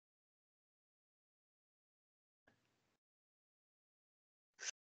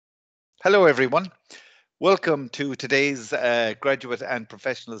Hello, everyone. Welcome to today's Graduate and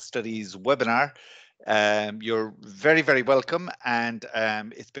Professional Studies webinar. You're very, very welcome, and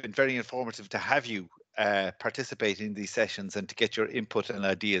it's been very informative to have you participate in these sessions and to get your input and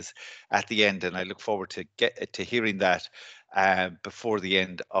ideas at the end. And I look forward to hearing that before the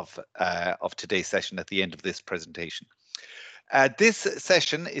end of today's session at the end of this presentation. This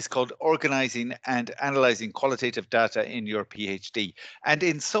session is called Organising and Analysing Qualitative Data in Your PhD, and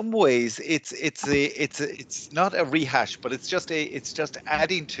in some ways, it's not a rehash, but it's just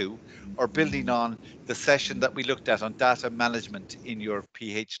adding to or building on the session that we looked at on data management in your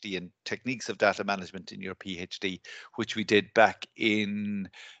PhD and techniques of data management in your PhD, which we did back in,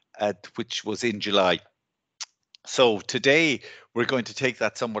 which was in July. So today we're going to take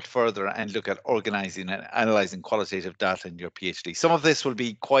that somewhat further and look at organising and analysing qualitative data in your PhD. Some of this will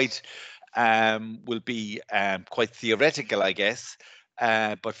be quite theoretical, I guess.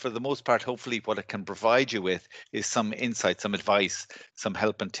 But for the most part, hopefully what it can provide you with is some insight, some advice, some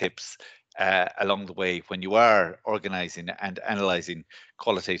help and tips along the way when you are organising and analysing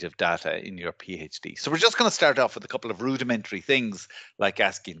qualitative data in your PhD. So we're just going to start off with a couple of rudimentary things like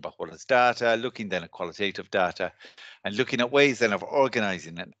asking about what is data, looking then at qualitative data, and looking at ways then of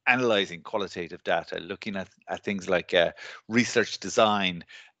organising and analysing qualitative data, looking at things like research design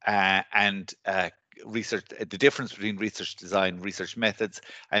and research, the difference between research design, research methods,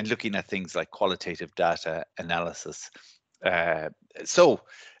 and looking at things like qualitative data analysis.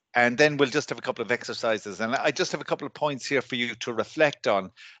 And then we'll just have a couple of exercises, and I just have a couple of points here for you to reflect on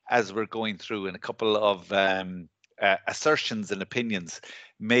as we're going through, and a couple of assertions and opinions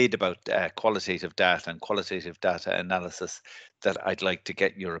made about qualitative data and qualitative data analysis that I'd like to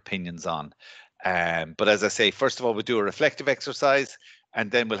get your opinions on. But as I say, first of all, we'll do a reflective exercise,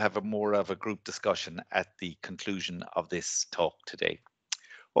 and then we'll have more of a group discussion at the conclusion of this talk today.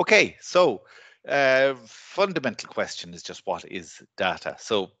 Okay, so fundamental question is just what is data?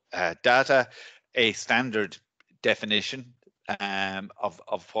 So data, a standard definition of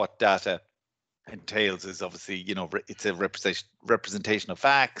what data entails is obviously, it's a representation of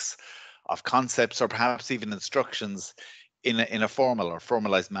facts, of concepts, or perhaps even instructions in a formal or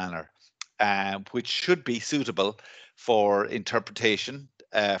formalized manner, which should be suitable for interpretation,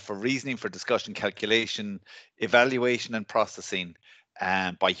 for reasoning, for discussion, calculation, evaluation, and processing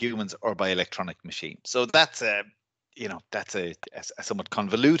by humans or by electronic machines. So that's a somewhat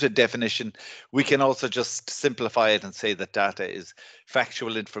convoluted definition. We can also just simplify it and say that data is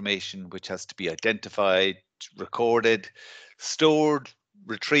factual information which has to be identified, recorded, stored,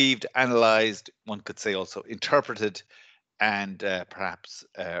 retrieved, analyzed. One could say also interpreted and perhaps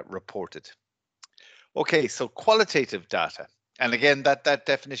reported. Okay, so qualitative data. And again, that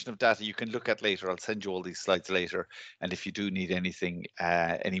definition of data you can look at later. I'll send you all these slides later. And if you do need anything,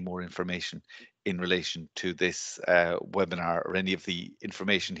 any more information in relation to this webinar or any of the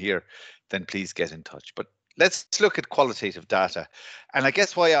information here, then please get in touch. But let's look at qualitative data. And I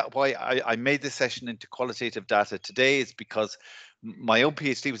guess why I made this session into qualitative data today is because my own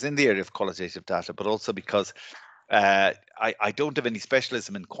PhD was in the area of qualitative data, but also because I don't have any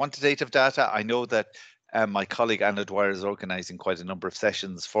specialism in quantitative data. I know that my colleague Anna Dwyer is organising quite a number of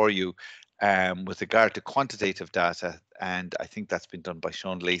sessions for you with regard to quantitative data, and I think that's been done by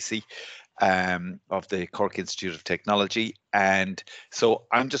Sean Lacey of the Cork Institute of Technology. And so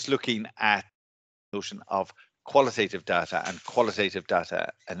I'm just looking at the notion of qualitative data and qualitative data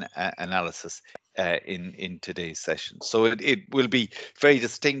analysis in today's session. So it will be very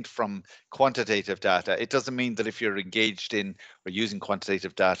distinct from quantitative data. It doesn't mean that if you're engaged in or using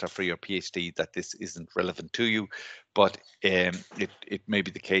quantitative data for your PhD that this isn't relevant to you, but it may be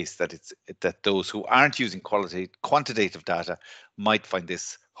the case that that those who aren't using quantitative data might find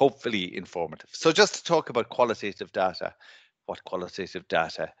this hopefully informative. So just to talk about qualitative data, what qualitative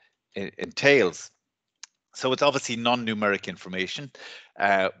data entails. So it's obviously non-numeric information,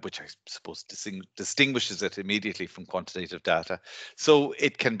 which I suppose distinguishes it immediately from quantitative data. So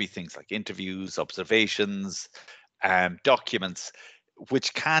it can be things like interviews, observations, documents,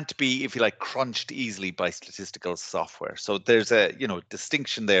 which can't be, if you like, crunched easily by statistical software. So there's a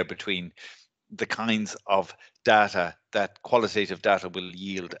distinction there between the kinds of data that qualitative data will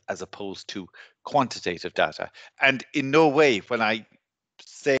yield as opposed to quantitative data. And in no way, when I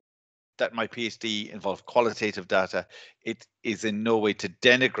say that my PhD involved qualitative data, it is in no way to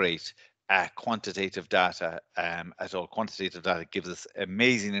denigrate quantitative data at all. Quantitative data gives us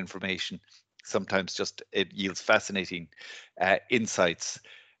amazing information. Sometimes just it yields fascinating insights,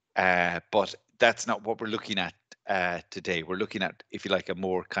 but that's not what we're looking at today. We're looking at, if you like, a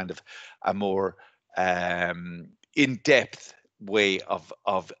more in-depth way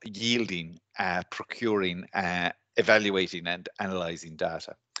of yielding, procuring, evaluating and analyzing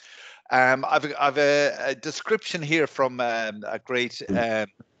data. I've a description here from a great, if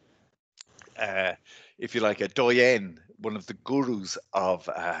you like, a doyen, one of the gurus of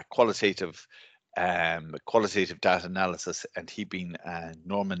qualitative data analysis, and he being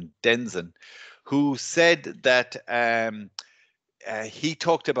Norman Denzin, who said that he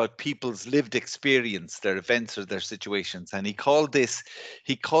talked about people's lived experience, their events or their situations, and he called this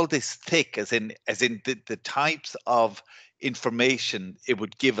thick, as in the types of information it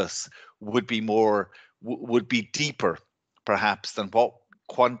would give us would be deeper, perhaps, than what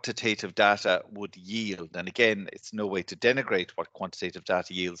quantitative data would yield. And again, it's no way to denigrate what quantitative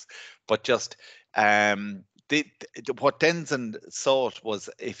data yields, but just what Denzin sought was,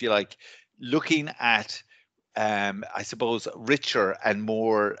 if you like, looking at I suppose, richer and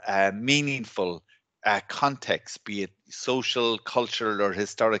more meaningful context, be it social, cultural, or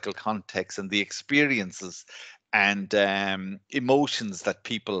historical context, and the experiences and emotions that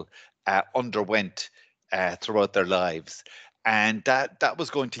people underwent throughout their lives. And that was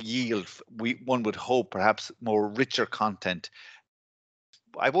going to yield, one would hope, perhaps more richer content.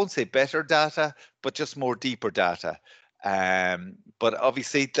 I won't say better data, but just more deeper data. But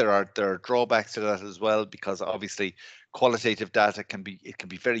obviously there are drawbacks to that as well, because obviously qualitative data can be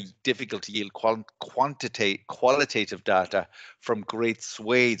very difficult to yield qualitative data from great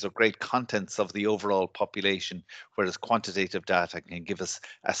swathes or great contents of the overall population, whereas quantitative data can give us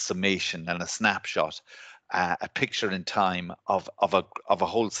a summation and a snapshot, a picture in time of a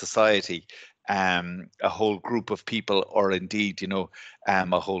whole society, a whole group of people, or indeed,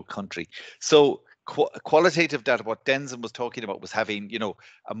 a whole country. So qualitative data, what Denzin was talking about, was having,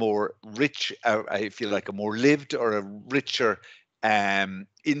 a more rich, I feel like a more lived or a richer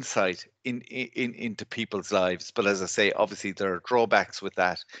insight into people's lives. But as I say, obviously there are drawbacks with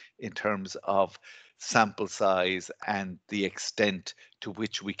that in terms of sample size and the extent to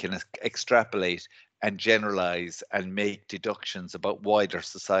which we can extrapolate and generalize and make deductions about wider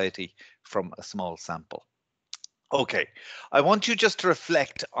society from a small sample. Okay, I want you just to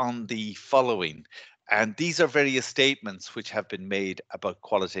reflect on the following. And these are various statements which have been made about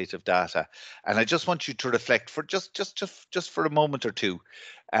qualitative data. And I just want you to reflect for just for a moment or two,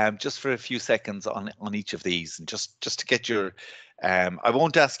 just for a few seconds on each of these, and just to get your, I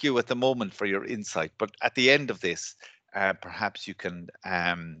won't ask you at the moment for your insight, but at the end of this, perhaps you can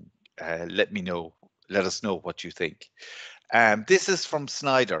let us know what you think. This is from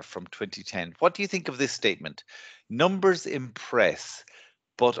Snyder from 2010. What do you think of this statement? Numbers impress,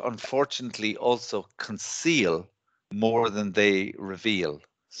 but unfortunately also conceal more than they reveal.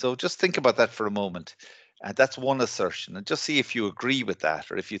 So just think about that for a moment. That's one assertion, and just see if you agree with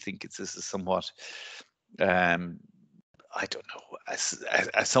that, or if you think this is somewhat, I don't know,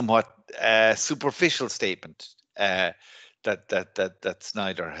 a somewhat superficial statement that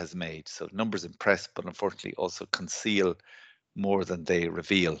Snyder has made. So numbers impress, but unfortunately also conceal more than they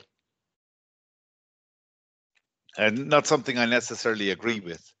reveal. And not something I necessarily agree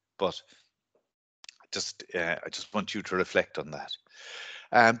with, but I just want you to reflect on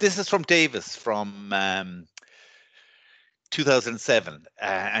that. This is from Davis from 2007.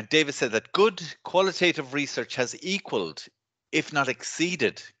 And Davis said that good qualitative research has equaled, if not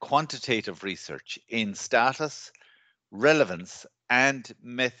exceeded, quantitative research in status, relevance, and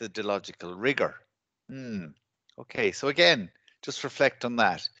methodological rigor. Okay, so again, just reflect on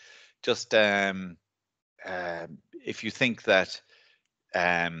that. Just if you think that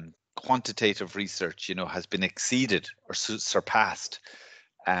quantitative research, has been exceeded or surpassed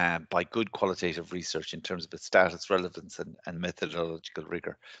by good qualitative research in terms of its status, relevance, and methodological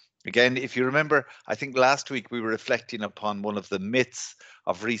rigor. Again, if you remember, I think last week we were reflecting upon one of the myths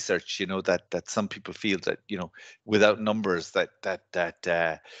of research, that some people feel that, without numbers,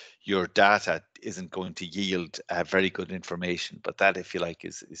 that your data isn't going to yield very good information. But that, if you like,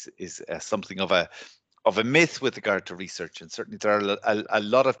 is something of a myth with regard to research. And certainly there are a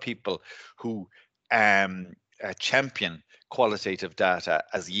lot of people who champion qualitative data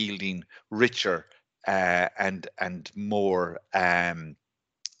as yielding richer and more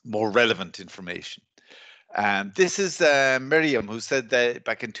relevant information. This is Miriam, who said that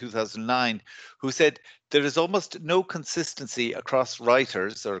back in 2009, who said there is almost no consistency across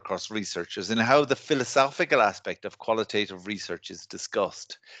writers or across researchers in how the philosophical aspect of qualitative research is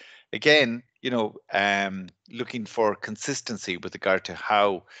discussed. Again, looking for consistency with regard to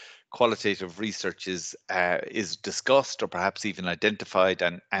how qualitative research is discussed, or perhaps even identified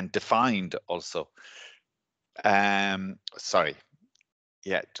and defined also. Sorry.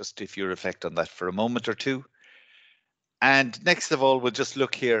 Yeah, just if you reflect on that for a moment or two. And next of all, we'll just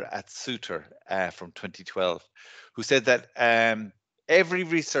look here at Souter from 2012, who said that every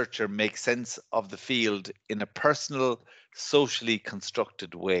researcher makes sense of the field in a personal, socially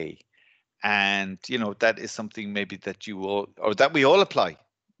constructed way. And, you know, that is something maybe that you all, or that we all apply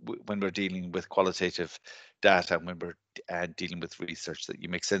when we're dealing with qualitative data, and when we're dealing with research, that you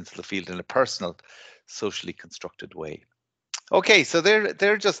make sense of the field in a personal, socially constructed way. Okay, so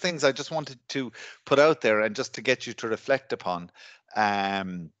they're just things I just wanted to put out there, and just to get you to reflect upon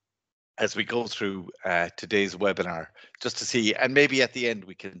as we go through today's webinar, just to see, and maybe at the end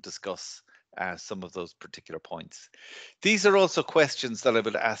we can discuss some of those particular points. These are also questions that I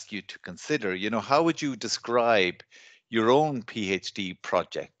would ask you to consider. You know, how would you describe your own PhD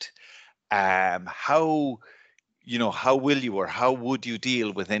project? How will you, or how would you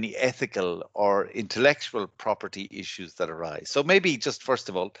deal with any ethical or intellectual property issues that arise? So maybe just first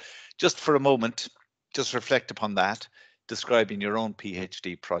of all, just for a moment, just reflect upon that, describing your own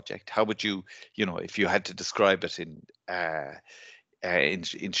PhD project. How would you, if you had to describe it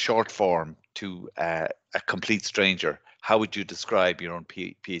in short form to a complete stranger, how would you describe your own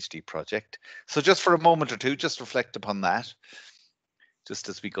PhD project? So just for a moment or two, just reflect upon that, just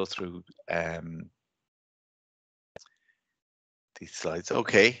as we go through these slides.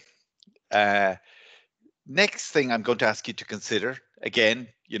 Okay. Next thing I'm going to ask you to consider, again,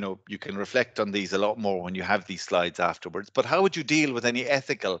 you can reflect on these a lot more when you have these slides afterwards, but how would you deal with any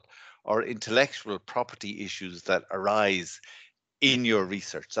ethical or intellectual property issues that arise in your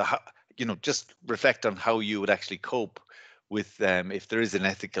research? So, just reflect on how you would actually cope with them if there is an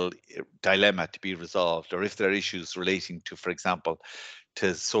ethical dilemma to be resolved, or if there are issues relating to, for example,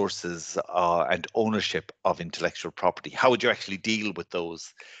 to sources and ownership of intellectual property. How would you actually deal with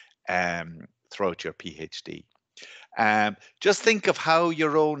those throughout your PhD? Just think of how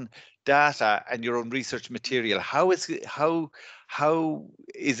your own data and your own research material, how is it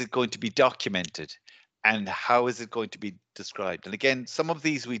going to be documented, and how is it going to be described? And again, some of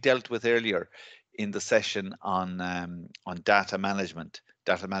these we dealt with earlier in the session on data management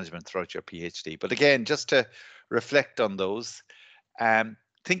throughout your PhD. But again, just to reflect on those.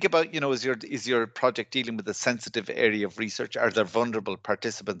 Think about, is your project dealing with a sensitive area of research? Are there vulnerable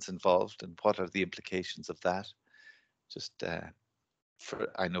participants involved, and what are the implications of that? Just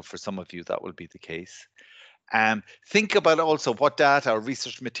I know for some of you that will be the case. Think about also what data or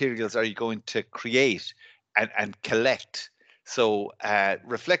research materials are you going to create and collect. So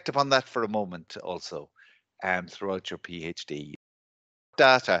reflect upon that for a moment also throughout your PhD. What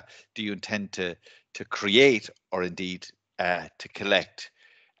data do you intend to create, or indeed to collect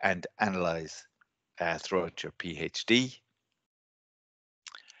and analyze throughout your PhD?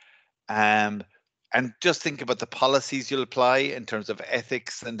 And just think about the policies you'll apply in terms of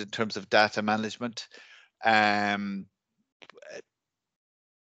ethics and in terms of data management.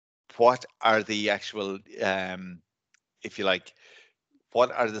 What are the actual, if you like,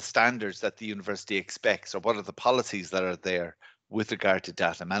 what are the standards that the university expects, or what are the policies that are there with regard to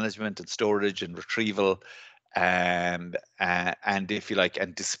data management and storage and retrieval, and if you like,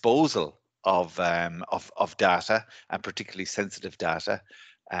 and disposal of data, and particularly sensitive data,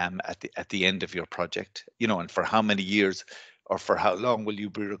 at the end of your project, and for how many years or for how long will you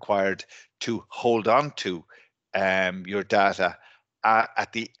be required to hold on to your data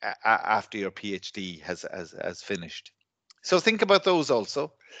after your PhD has finished. So think about those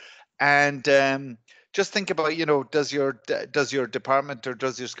also, and just think about, does your department or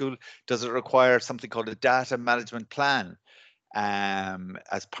does your school, does it require something called a data management plan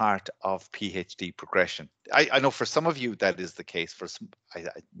as part of PhD progression? I know for some of you that is the case. For some,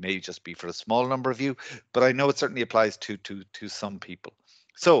 it may just be for a small number of you, but I know it certainly applies to some people.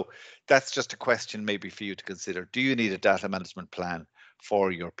 So that's just a question maybe for you to consider. Do you need a data management plan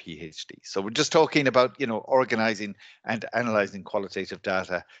for your PhD? So we're just talking about, organizing and analyzing qualitative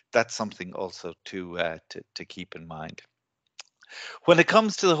data. That's something also to keep in mind. When it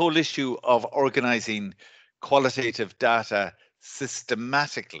comes to the whole issue of organizing qualitative data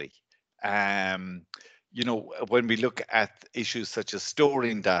systematically, when we look at issues such as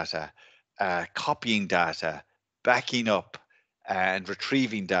storing data, copying data, backing up and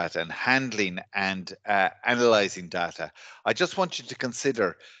retrieving data, and handling and analyzing data, I just want you to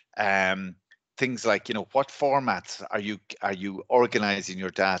consider things like, what formats are you organizing your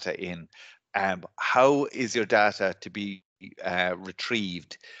data in? How is your data to be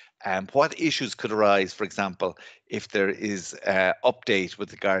retrieved? What issues could arise, for example, if there is update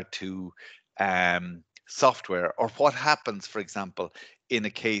with regard to software, or what happens, for example, in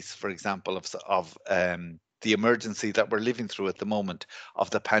a case, for example, of the emergency that we're living through at the moment of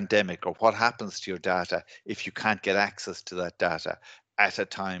the pandemic, or what happens to your data if you can't get access to that data at a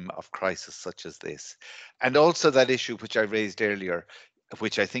time of crisis such as this. And also that issue which I raised earlier,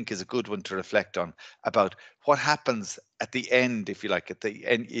 which I think is a good one to reflect on, about what happens at the end, if you like, at the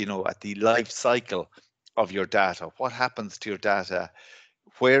end, at the life cycle of your data. What happens to your data?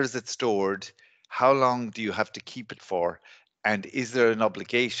 Where is it stored? How long do you have to keep it for? And is there an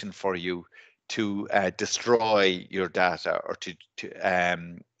obligation for you to destroy your data, or to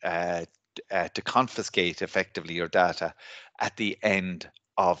confiscate effectively your data at the end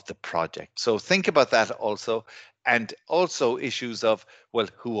of the project? So think about that also. And also issues of, well,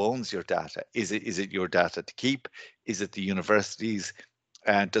 who owns your data? Is it your data to keep? Is it the universities?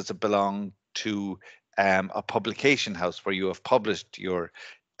 Does it belong to a publication house where you have published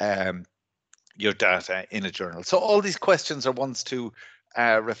um, your data in a journal? So all these questions are ones to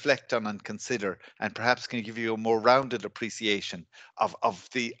reflect on and consider, and perhaps can give you a more rounded appreciation of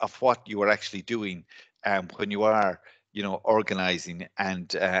what you are actually doing when you are organizing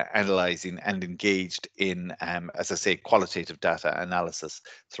and analyzing and engaged in, as I say, qualitative data analysis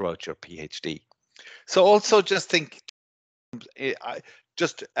throughout your PhD. So also just think,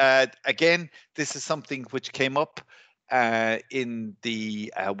 again, this is something which came up in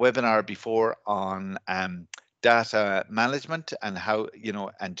the webinar before on data management, and how,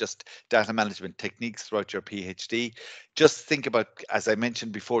 and just data management techniques throughout your PhD. Just think about, as I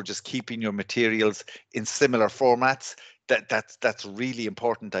mentioned before, just keeping your materials in similar formats. That's really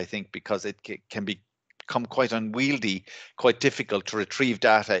important, I think, because it can become quite unwieldy, quite difficult to retrieve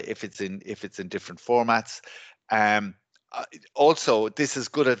data if it's in different formats. Also, this is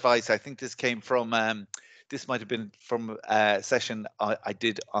good advice. I think this came from, this might have been from a session I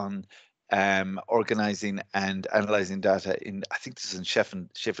did on organizing and analyzing data in, I think this is in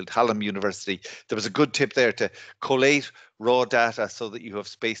Sheffield Hallam University. There was a good tip there to collate raw data so that you have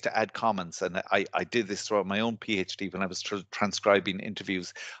space to add comments. And I did this throughout my own PhD when I was transcribing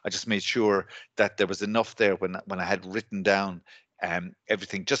interviews. I just made sure that there was enough there when I had written down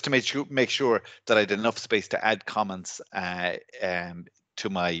everything, just to make sure that I had enough space to add comments to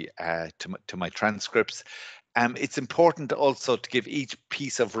my transcripts. It's important also to give each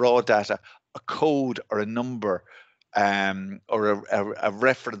piece of raw data a code or a number, or a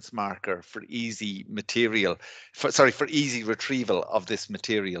reference marker for easy for easy retrieval of this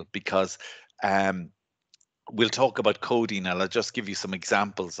material, because we'll talk about coding, and I'll just give you some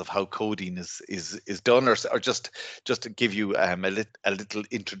examples of how coding is done, or just to give you a little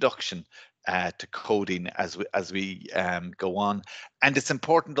introduction to coding as we go on. And it's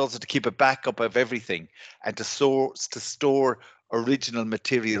important also to keep a backup of everything, and to store original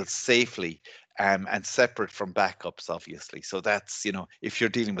materials safely, and separate from backups, obviously. So that's, if you're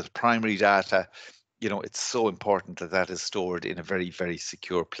dealing with primary data, it's so important that that is stored in a very, very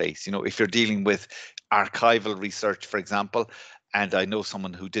secure place. If you're dealing with archival research, for example, and I know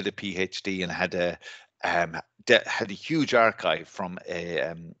someone who did a PhD and had a huge archive from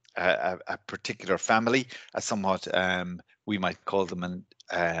a particular family, a somewhat, we might call them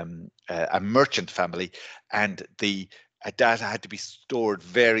a merchant family, and the data had to be stored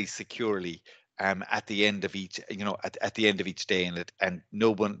very securely at the end of each, at the end of each day, and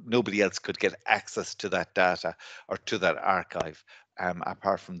nobody else could get access to that data or to that archive,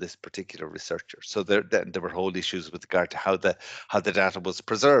 apart from this particular researcher. So there were whole issues with regard to how the data was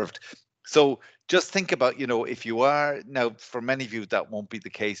preserved. So just think about, if you are, now for many of you that won't be the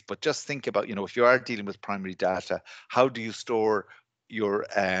case, but just think about, if you are dealing with primary data, how do you store your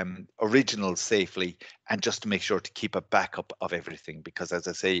originals safely, and just to make sure to keep a backup of everything, because as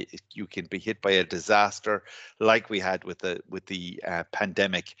I say, you can be hit by a disaster like we had with the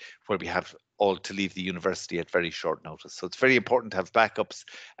pandemic, where we have all to leave the university at very short notice. So it's very important to have backups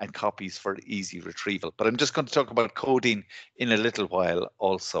and copies for easy retrieval. But I'm just going to talk about coding in a little while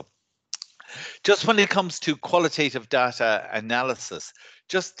also. Just when it comes to qualitative data analysis,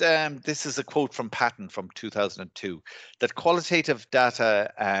 just this is a quote from Patton from 2002, that qualitative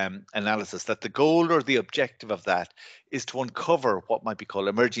data analysis, that the goal or the objective of that is to uncover what might be called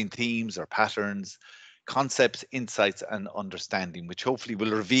emerging themes or patterns, concepts, insights, and understanding, which hopefully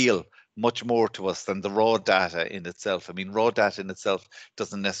will reveal much more to us than the raw data in itself. I mean, raw data in itself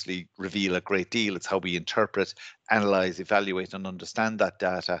doesn't necessarily reveal a great deal. It's how we interpret, analyze, evaluate, and understand that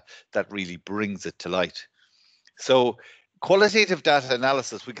data that really brings it to light. So qualitative data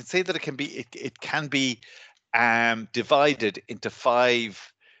analysis, we can say that it can be divided into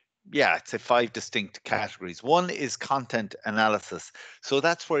five distinct categories. One is content analysis. So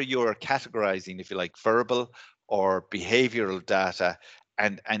that's where you're categorizing, if you like, verbal or behavioral data,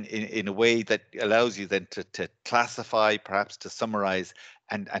 in a way that allows you then to classify, perhaps to summarize,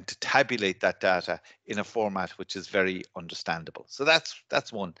 and to tabulate that data in a format which is very understandable. So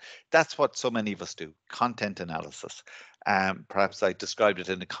that's one. That's what so many of us do, content analysis. Perhaps I described it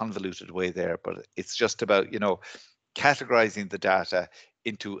in a convoluted way there, but it's just about, you know, categorizing the data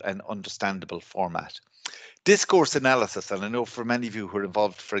into an understandable format. Discourse analysis, and I know for many of you who are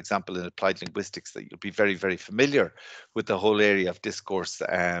involved, for example, in applied linguistics, that you'll be very, very familiar with the whole area of discourse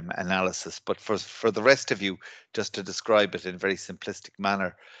analysis. But for the rest of you, just to describe it in a very simplistic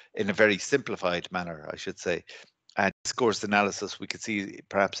manner, in a very simplified manner, I should say, discourse analysis we could see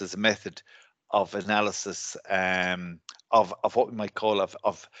perhaps as a method of analysis of what we might call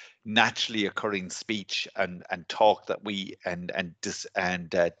of naturally occurring speech and talk that we and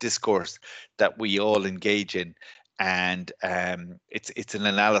discourse that we all engage in, and it's an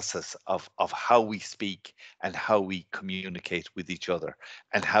analysis of how we speak and how we communicate with each other,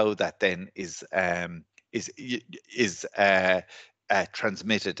 and how that then is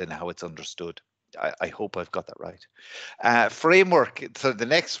transmitted and how it's understood. I hope I've got that right. Framework. So the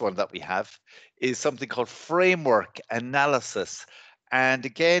next one that we have is something called framework analysis. And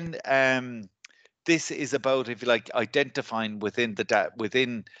again, this is about, if you like, identifying within the data,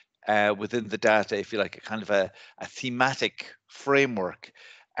 if you like, a kind of a thematic framework.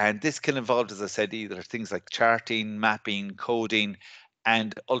 And this can involve, as I said, either things like charting, mapping, coding,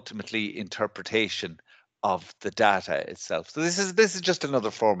 and ultimately interpretation of the data itself. So this is just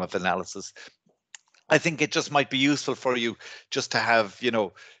another form of analysis. I think it just might be useful for you just to have, you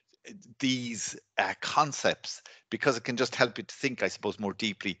know, these concepts, because it can just help you to think, I suppose, more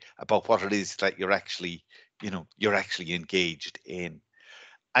deeply about what it is that you're actually, you know, you're actually engaged in.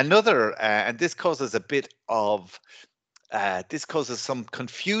 Another, and this causes a bit of, this causes some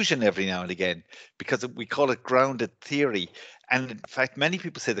confusion every now and again, because we call it grounded theory. And in fact, many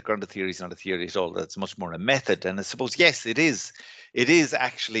people say that grounded theory is not a theory at all, that it's much more a method. And I suppose, yes, it is. It is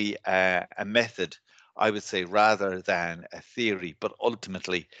actually a method, I would say, rather than a theory. But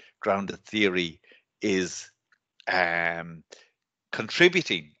ultimately, grounded theory is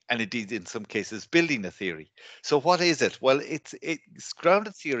contributing, and indeed in some cases building a theory. So what is it? Well, it's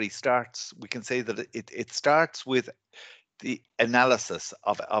grounded theory starts, we can say that it starts with the analysis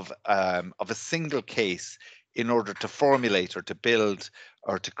of a single case in order to formulate or to build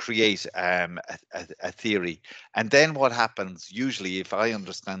or to create a theory. And then what happens, usually, if I've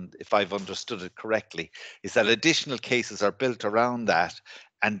understood it correctly, is that additional cases are built around that,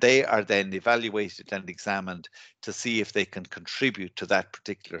 and they are then evaluated and examined to see if they can contribute to that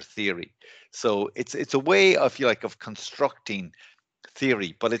particular theory. So it's a way of, if you like, of constructing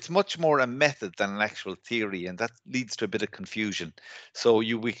theory, but it's much more a method than an actual theory, and that leads to a bit of confusion. So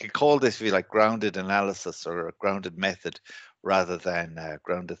we could call this, if you like, grounded analysis or a grounded method rather than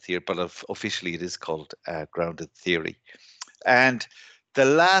grounded theory, but officially it is called grounded theory. And the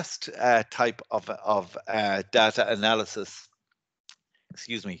last type of data analysis,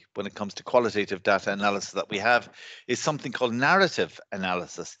 excuse me, when it comes to qualitative data analysis that we have, is something called narrative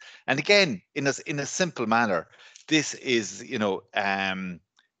analysis. And again, in a simple manner, this is, you know,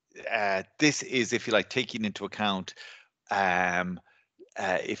 this is, if you like, taking into account,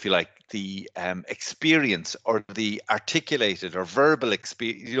 if you like, the experience or the articulated or verbal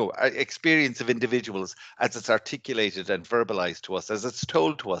experience, you know, experience of individuals as it's articulated and verbalized to us, as it's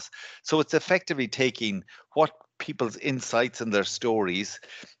told to us. So it's effectively taking what people's insights and their stories,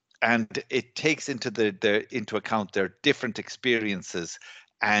 and it takes into account their different experiences,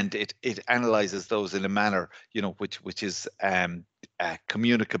 and it analyzes those in a manner, you know, which is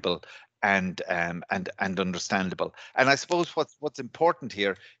communicable and understandable. And I suppose what's important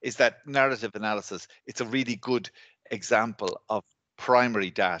here is that narrative analysis, it's a really good example of primary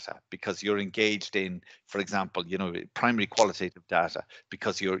data, because you're engaged in, for example, you know, primary qualitative data,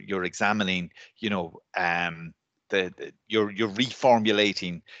 because you're examining, you know, you're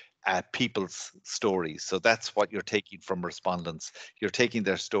reformulating people's stories. So that's what you're taking from respondents. You're taking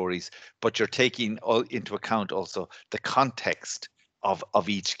their stories, but you're taking into account also the context of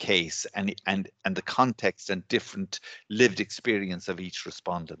each case, and the context and different lived experience of each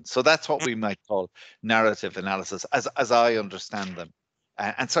respondent. So that's what we might call narrative analysis, as I understand them.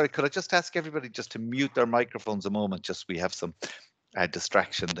 And sorry, could I just ask everybody just to mute their microphones a moment? Just we have some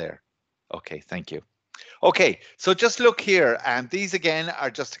distraction there. Okay, thank you. Okay, so just look here, and these again are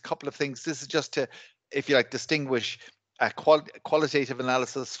just a couple of things. This is just to, if you like, distinguish qualitative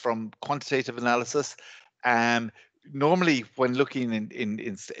analysis from quantitative analysis. normally when looking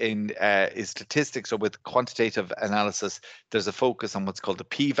in statistics or with quantitative analysis, there's a focus on what's called the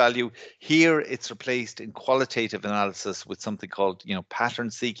p-value. Here it's replaced in qualitative analysis with something called,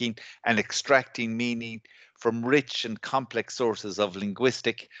 pattern seeking and extracting meaning from rich and complex sources of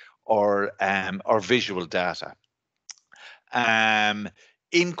linguistic or visual data.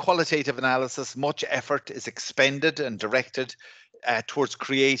 In qualitative analysis, much effort is expended and directed towards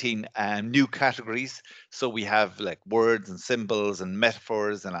creating new categories. So we have like words and symbols and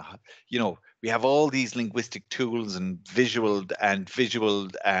metaphors, and we have all these linguistic tools and visual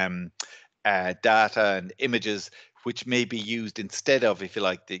data and images, which may be used instead of, if you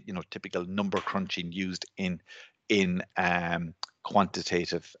like, the typical number crunching used in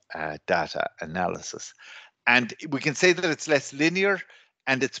quantitative data analysis. And we can say that it's less linear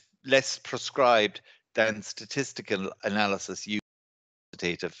and it's less prescribed than statistical analysis using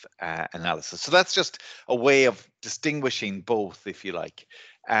quantitative analysis. So that's just a way of distinguishing both, if you like.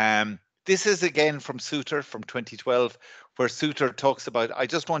 This is again from Souter from 2012, where Souter talks about, I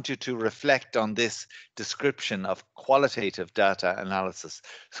just want you to reflect on this description of qualitative data analysis.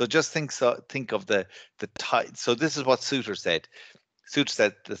 So just think of the type. So this is what Souter said. Souter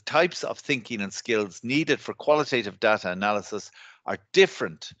said the types of thinking and skills needed for qualitative data analysis are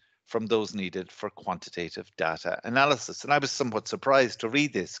different from those needed for quantitative data analysis. And I was somewhat surprised to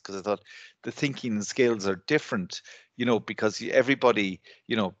read this because I thought the thinking and skills are different, because everybody,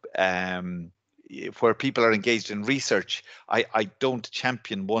 where people are engaged in research, I don't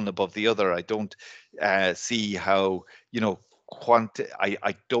champion one above the other. I don't see how,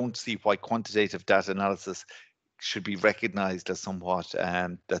 I don't see why quantitative data analysis should be recognized as somewhat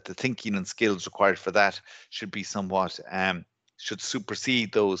that the thinking and skills required for that should be somewhat should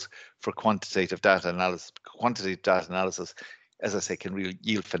supersede those for quantitative data analysis. Quantitative data analysis, as I say, can really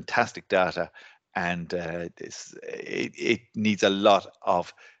yield fantastic data, and it needs a lot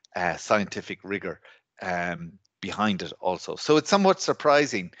of scientific rigor behind it also. So it's somewhat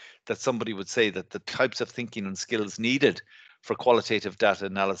surprising that somebody would say that the types of thinking and skills needed for qualitative data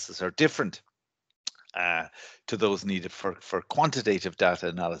analysis are different to those needed for quantitative data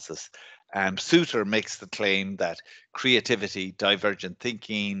analysis. Souter makes the claim that creativity, divergent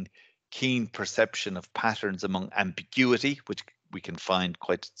thinking, keen perception of patterns among ambiguity, which we can find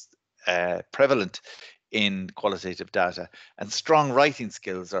quite prevalent in qualitative data, and strong writing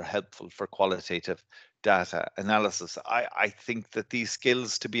skills are helpful for qualitative data analysis. I think that these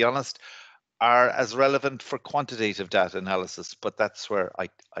skills, to be honest, are as relevant for quantitative data analysis, but that's where I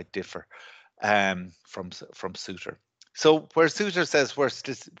differ from Souter. So where Souter says where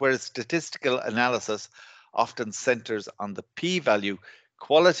statistical analysis often centers on the p-value,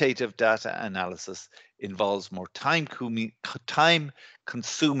 qualitative data analysis involves more time-consuming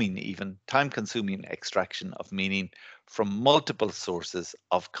extraction of meaning from multiple sources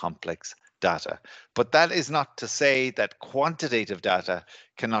of complex data. But that is not to say that quantitative data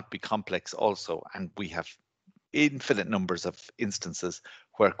cannot be complex also, and we have infinite numbers of instances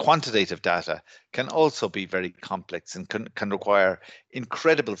where quantitative data can also be very complex and can require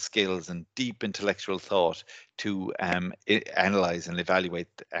incredible skills and deep intellectual thought to analyze and evaluate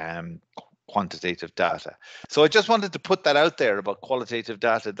quantitative data. So I just wanted to put that out there about qualitative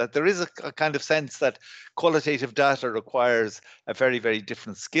data, that there is a kind of sense that qualitative data requires a very, very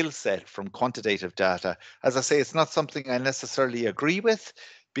different skill set from quantitative data. As I say, it's not something I necessarily agree with,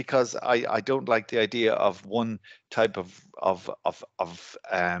 because I don't like the idea of one type of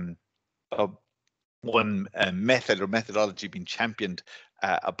one method or methodology being championed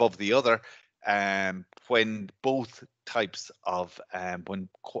above the other, when both types of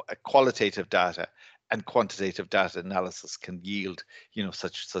qualitative data and quantitative data analysis can yield,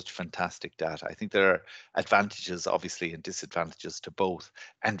 such fantastic data. I think there are advantages, obviously, and disadvantages to both,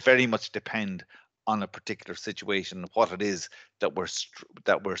 and very much depend on a particular situation, what it is that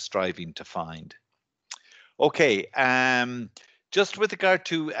we're striving to find. Okay, just with regard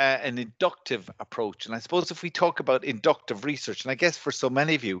to an inductive approach, and I suppose if we talk about inductive research, and I guess for so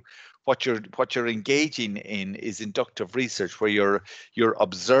many of you, what you're engaging in is inductive research, where you're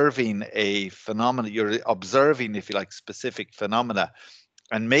observing a phenomenon, you're observing, if you like, specific phenomena,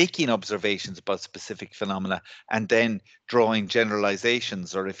 and making observations about specific phenomena, and then drawing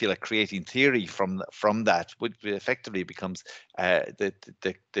generalizations, or if you like, creating theory from that, which effectively becomes the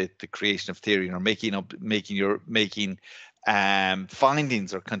creation of theory, or making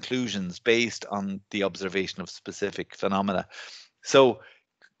findings or conclusions based on the observation of specific phenomena. So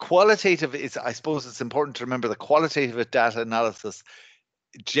qualitative is, I suppose it's important to remember, the qualitative data analysis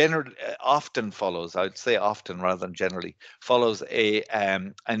generally often follows, I would say often rather than generally, follows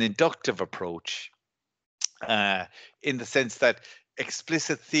an inductive approach, in the sense that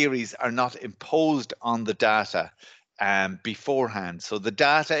explicit theories are not imposed on the data beforehand. So the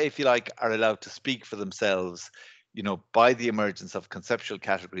data, if you like, are allowed to speak for themselves, by the emergence of conceptual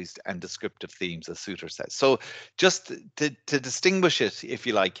categories and descriptive themes, as Souter says. So just to distinguish it, if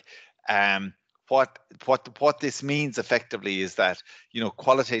you like, what this means effectively is that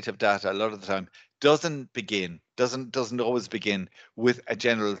qualitative data a lot of the time doesn't always begin with a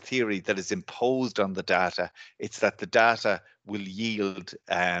general theory that is imposed on the data. It's that the data will yield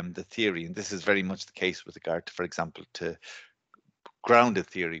the theory, and this is very much the case with regard to, for example, to grounded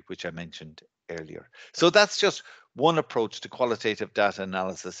theory, which I mentioned earlier. So that's just one approach to qualitative data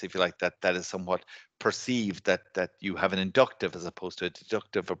analysis, if you like, that is somewhat perceived that you have an inductive as opposed to a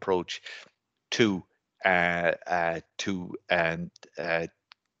deductive approach to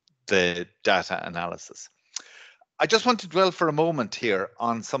the data analysis. I just want to dwell for a moment here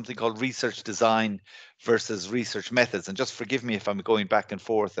on something called research design versus research methods. And just forgive me if I'm going back and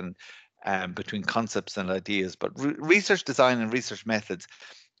forth and between concepts and ideas, but research design and research methods,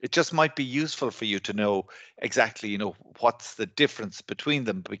 it just might be useful for you to know exactly, what's the difference between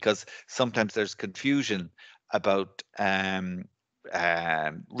them, because sometimes there's confusion about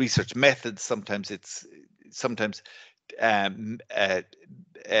research methods. Sometimes a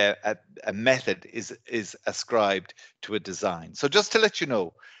method is ascribed to a design. So just to let you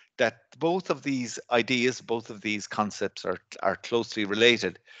know that both of these ideas, both of these concepts are closely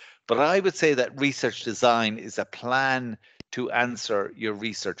related. But I would say that research design is a plan to answer your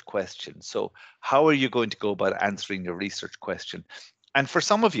research question. So how are you going to go about answering your research question? And for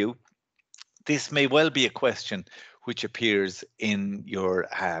some of you, this may well be a question which appears in your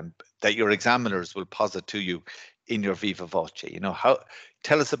that your examiners will posit to you in your viva voce.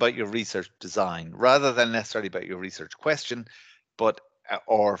 Tell us about your research design, rather than necessarily about your research question, but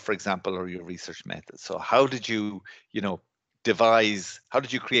or for example, or your research method. So how did you how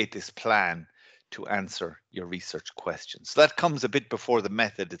did you create this plan to answer your research question? So that comes a bit before the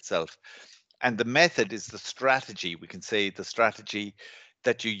method itself. And the method is the strategy, we can say the strategy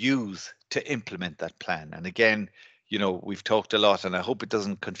that you use to implement that plan. And again, we've talked a lot, and I hope it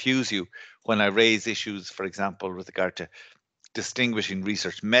doesn't confuse you when I raise issues, for example, with regard to distinguishing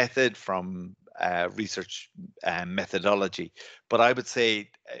research method from research methodology. But I would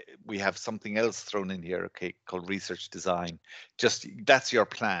say we have something else thrown in here, okay, called research design. Just that's your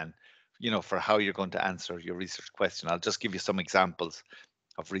plan, for how you're going to answer your research question. I'll just give you some examples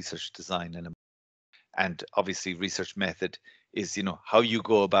of research design and obviously research method is how you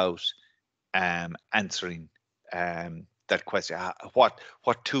go about answering that question, what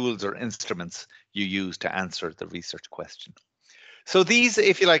tools or instruments you use to answer the research question. So these,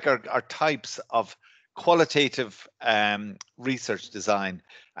 if you like, are types of qualitative research design,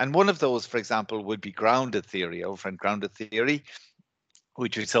 and one of those, for example, would be grounded theory. Our friend grounded theory,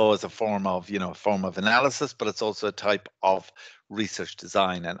 which we saw as a form of analysis, but it's also a type of research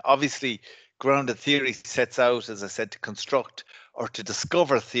design. And obviously grounded theory sets out, as I said, to construct or to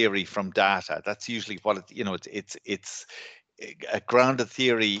discover theory from data. That's usually what it's a grounded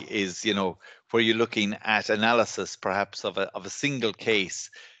theory is, where you're looking at analysis perhaps of a single case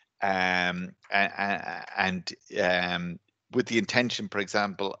and with the intention, for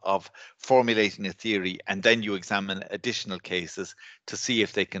example, of formulating a theory, and then you examine additional cases to see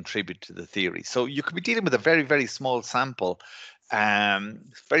if they contribute to the theory. So you could be dealing with a very, very small sample,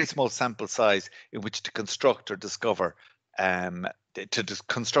 very small sample size in which to construct or discover,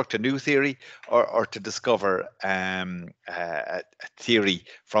 construct a new theory or to discover a theory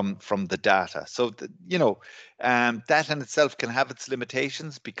from the data. So that in itself can have its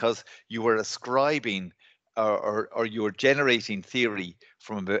limitations, because you are ascribing or you're generating theory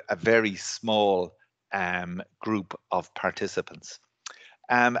from a very small group of participants.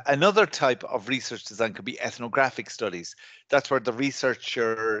 Another type of research design could be ethnographic studies. That's where the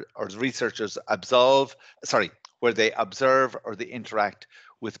researcher or the researchers where they observe or they interact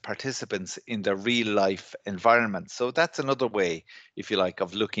with participants in their real life environment. So that's another way, if you like,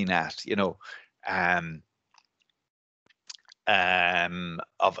 of looking at, if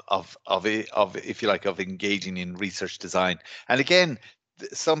you like, of engaging in research design. And again,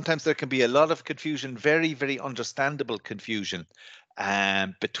 sometimes there can be a lot of confusion, very, very understandable confusion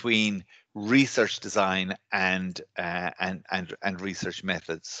between research design and research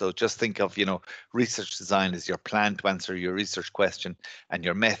methods. So just think of, research design is your plan to answer your research question, and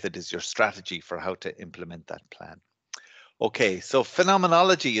your method is your strategy for how to implement that plan. Okay, so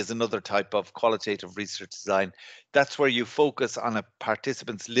phenomenology is another type of qualitative research design. That's where you focus on a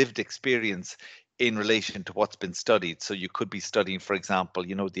participant's lived experience in relation to what's been studied. So you could be studying, for example,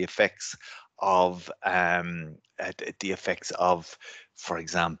 the effects of for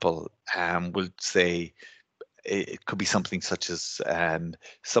example, we'll say it could be something such as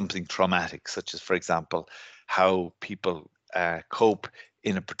something traumatic, such as, for example, how people cope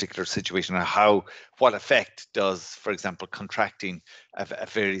in a particular situation, or what effect does, for example, contracting a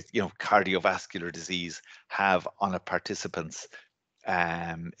very cardiovascular disease have on a participant's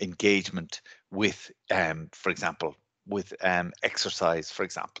engagement with, for example, with exercise, for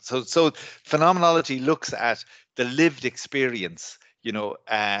example. So phenomenology looks at the lived experience,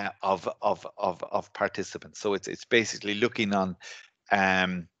 of participants. So it's basically looking on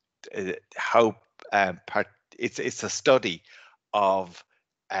how it's a study of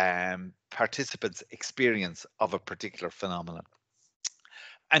participants' experience of a particular phenomenon.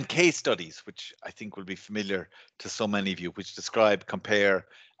 And case studies, which I think will be familiar to so many of you, which describe, compare,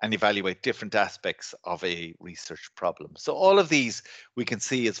 and evaluate different aspects of a research problem. So all of these we can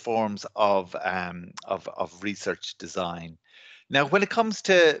see as forms of research design. Now, when it comes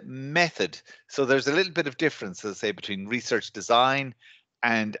to method, so there's a little bit of difference, let's say, between research design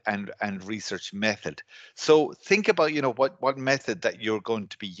and research method. So think about, what method that you're going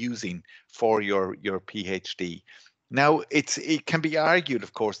to be using for your PhD. Now, it can be argued,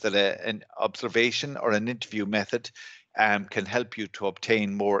 of course, that an observation or an interview method can help you to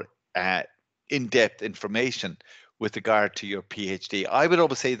obtain more in-depth information with regard to your PhD. I would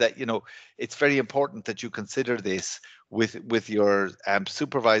always say that, it's very important that you consider this with your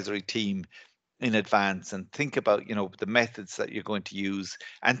supervisory team in advance, and think about, the methods that you're going to use,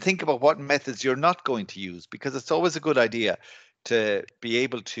 and think about what methods you're not going to use, because it's always a good idea to be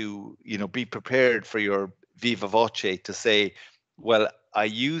able to, be prepared for your viva voce to say, well, I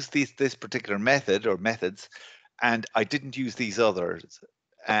used this particular method or methods, and I didn't use these others.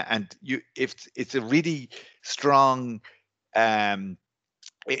 And if it's a really strong,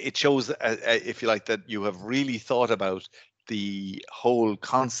 it shows, if you like, that you have really thought about the whole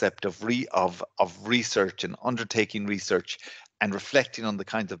concept of research and undertaking research and reflecting on the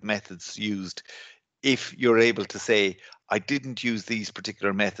kinds of methods used. If you're able to say, I didn't use these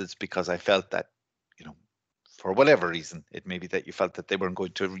particular methods because I felt that, for whatever reason, it may be that you felt that they weren't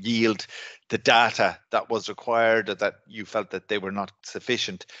going to yield the data that was required, or that you felt that they were not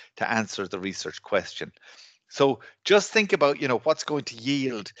sufficient to answer the research question. So just think about, what's going to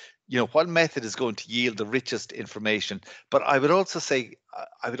yield, what method is going to yield the richest information. But I would also say,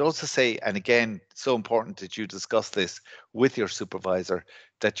 and again, so important that you discuss this with your supervisor,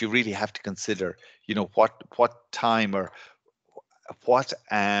 that you really have to consider, what time, or what,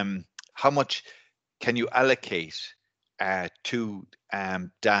 how much can you allocate to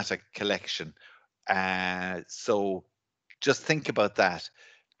data collection. So just think about that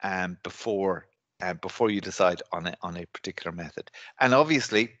before you decide on a particular method. And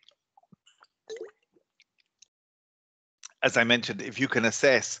obviously, as I mentioned, if you can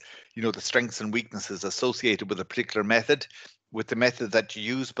assess, the strengths and weaknesses associated with a particular method, with the method that you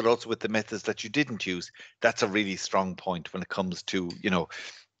use, but also with the methods that you didn't use, that's a really strong point when it comes to,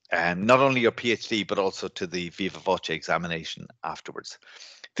 not only your PhD, but also to the viva voce examination afterwards.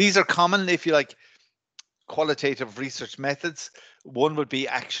 These are common, if you like, qualitative research methods. One would be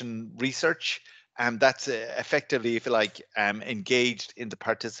action research, and that's effectively, if you like, engaged in the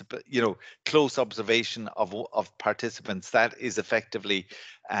participant, close observation of participants. That is effectively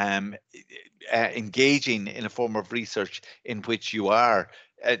engaging in a form of research in which you are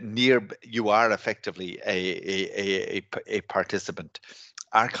effectively a participant.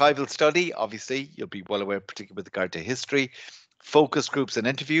 Archival study, obviously, you'll be well aware, particularly with regard to history. Focus groups and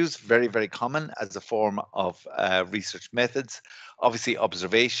interviews, very, very common as a form of research methods. Obviously,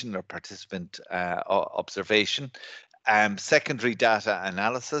 observation or participant observation. Secondary data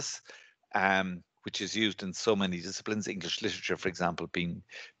analysis, which is used in so many disciplines, English literature, for example, being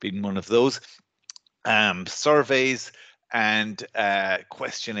one of those. Surveys and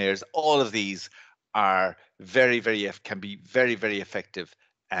questionnaires, all of these are can be very, very effective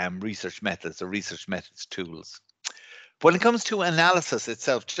research methods or research methods tools. When it comes to analysis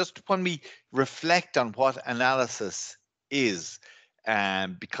itself, just when we reflect on what analysis is,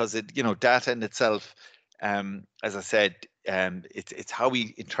 because data in itself, as I said, it's how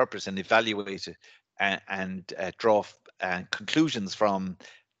we interpret and evaluate it, and draw conclusions from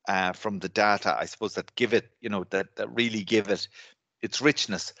the data, I suppose, that give it, that really give it its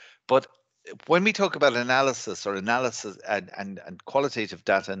richness. But when we talk about analysis and qualitative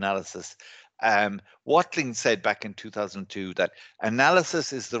data analysis, Watling said back in 2002 that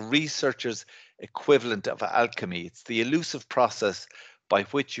analysis is the researcher's equivalent of alchemy. It's the elusive process by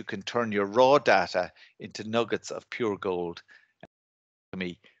which you can turn your raw data into nuggets of pure gold.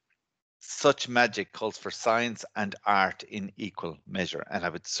 Alchemy such magic calls for science and art in equal measure. And I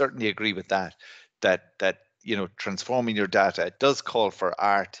would certainly agree with that, that transforming your data, it does call for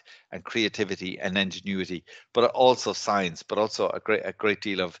art and creativity and ingenuity, but also science, but also a great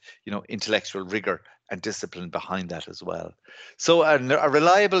deal of intellectual rigor and discipline behind that as well. So a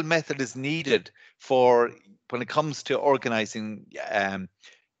reliable method is needed for when it comes to organizing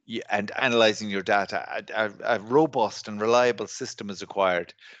and analyzing your data. A robust and reliable system is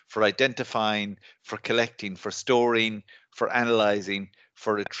required for identifying, for collecting, for storing, for analyzing,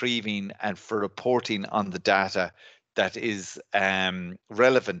 for retrieving, and for reporting on the data that is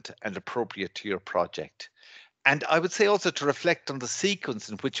relevant and appropriate to your project. And I would say also to reflect on the sequence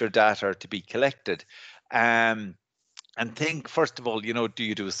in which your data are to be collected. And think, first of all, do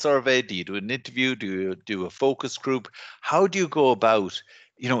you do a survey? Do you do an interview? Do you do a focus group? How do you go about,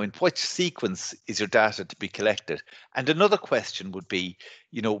 in which sequence is your data to be collected? And another question would be,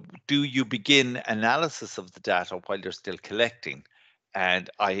 do you begin analysis of the data while you're still collecting? And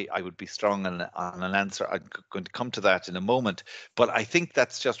I would be strong on an answer. I'm going to come to that in a moment. But I think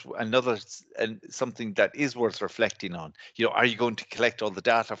that's just another something that is worth reflecting on. Are you going to collect all the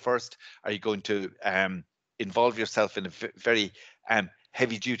data first? Are you going to involve yourself in a very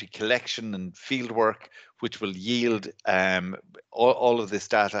heavy duty collection and field work, which will yield all of this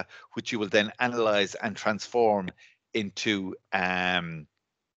data, which you will then analyze and transform into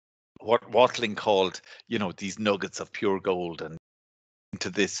what Watling called, these nuggets of pure gold, and into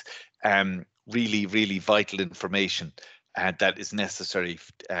this really, really vital information that is necessary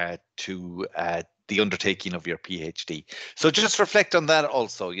to the undertaking of your PhD. So just reflect on that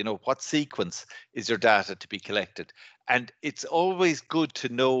also, what sequence is your data to be collected? And it's always good to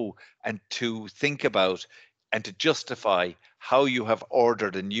know and to think about and to justify how you have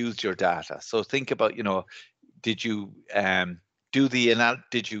ordered and used your data. So think about, did you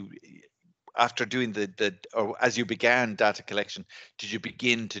after doing or as you began data collection, did you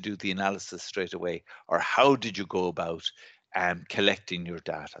begin to do the analysis straight away? Or how did you go about collecting your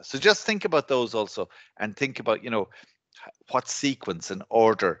data? So just think about those also, and think about, what sequence and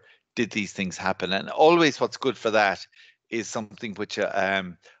order did these things happen? And always what's good for that is something which I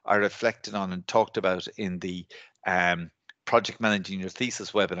reflected on and talked about in the project managing your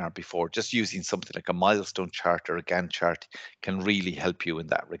thesis webinar before. Just using something like a milestone chart or a Gantt chart can really help you in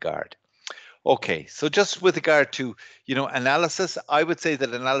that regard. Okay, so just with regard to, analysis, I would say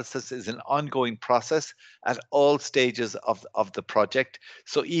that analysis is an ongoing process at all stages of the project.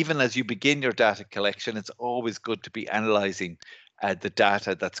 So even as you begin your data collection, it's always good to be analyzing the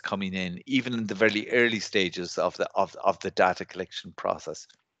data that's coming in, even in the very early stages of the data collection process.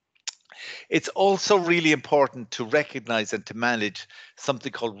 It's also really important to recognize and to manage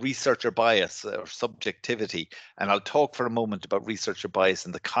something called researcher bias or subjectivity. And I'll talk for a moment about researcher bias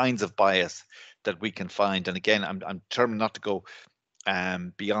and the kinds of bias that we can find. And again, I'm determined not to go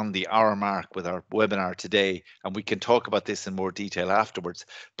beyond the hour mark with our webinar today, and we can talk about this in more detail afterwards.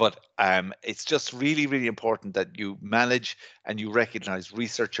 But it's just really, really important that you manage and you recognize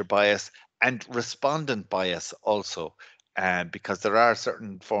researcher bias and respondent bias also. Because there are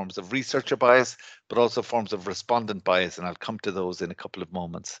certain forms of researcher bias, but also forms of respondent bias, and I'll come to those in a couple of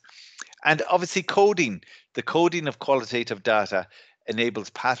moments. And obviously coding, the coding of qualitative data enables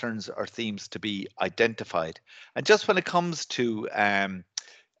patterns or themes to be identified. And just when it comes to the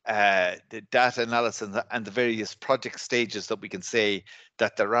data analysis and the various project stages that we can say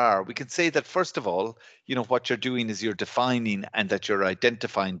that there are, we can say that first of all, what you're doing is you're defining and that you're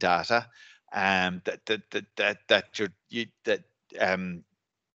identifying data,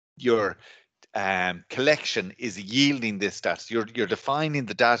 your collection is yielding this data. You're defining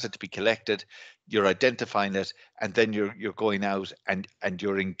the data to be collected, you're identifying it, and then you're going out and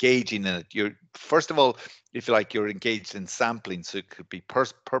you're engaging in it. You're, first of all, if you like, you're engaged in sampling. So it could be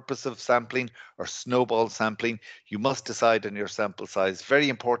purposive sampling or snowball sampling. You must decide on your sample size. Very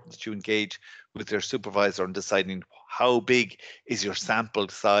important that you engage with your supervisor on deciding how big is your sample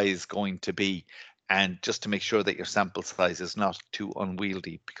size going to be, and just to make sure that your sample size is not too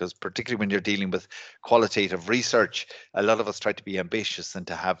unwieldy, because particularly when you're dealing with qualitative research, a lot of us try to be ambitious and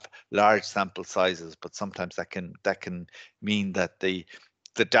to have large sample sizes, but sometimes that can mean that the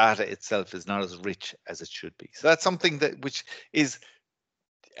data itself is not as rich as it should be. So that's something that which is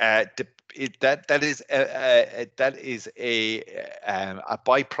that is a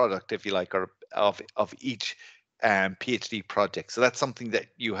byproduct, if you like, or of each PhD project. So that's something that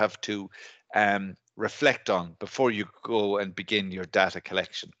you have to reflect on before you go and begin your data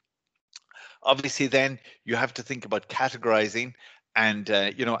collection. Obviously, then you have to think about categorizing and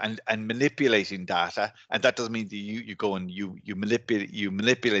and manipulating data. And that doesn't mean that you go and you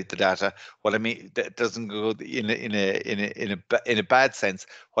manipulate the data. What I mean, that doesn't go in a bad sense.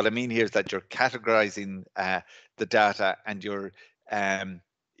 What I mean here is that you're categorizing the data, and you're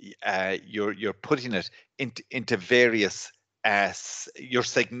putting it into various, you're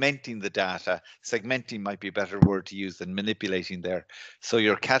segmenting the data. Segmenting might be a better word to use than manipulating there. So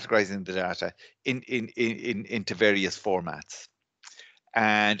you're categorizing the data into various formats.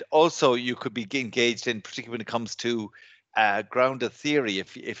 And also you could be engaged in, particularly when it comes to grounded theory,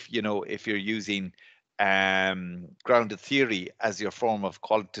 if you're using grounded theory as your form of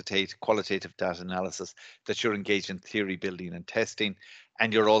qualitative data analysis, that you're engaged in theory building and testing,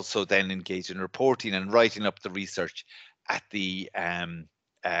 and you're also then engaged in reporting and writing up the research at the and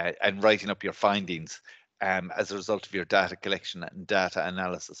writing up your findings as a result of your data collection and data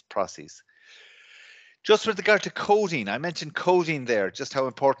analysis process. Just with regard to coding, I mentioned coding there, just how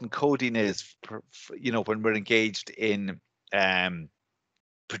important coding is, when we're engaged in,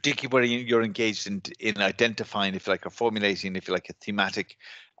 particularly when you're engaged in identifying, if you like, or formulating, if you like, a thematic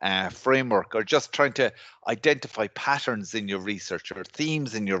framework, or just trying to identify patterns in your research or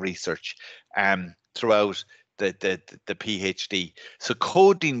themes in your research throughout the PhD. So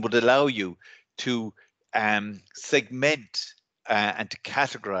coding would allow you to segment and to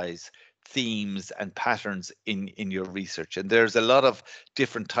categorize themes and patterns in your research. And there's a lot of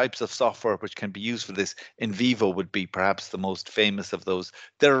different types of software which can be used for this. NVivo would be perhaps the most famous of those.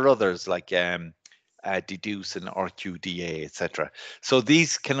 There are others like Deduce and RQDA, etc. So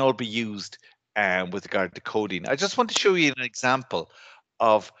these can all be used with regard to coding. I just want to show you an example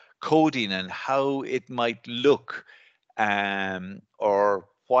of coding and how it might look, or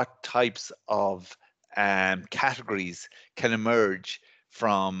what types of categories can emerge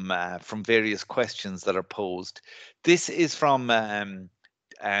from various questions that are posed. This is from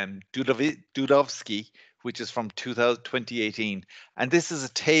Dudovsky, which is from 2018, and this is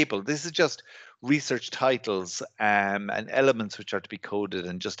a table. This is just research titles and elements which are to be coded,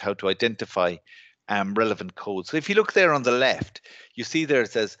 and just how to identify relevant codes. So if you look there on the left, you see there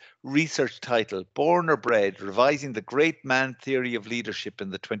it says research title, Born or Bred, Revising the Great Man Theory of Leadership in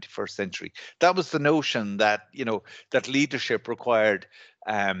the 21st Century. That was the notion that, that leadership required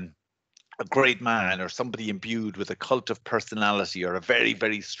a great man, or somebody imbued with a cult of personality, or a very,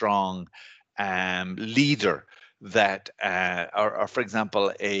 very strong leader, that, or for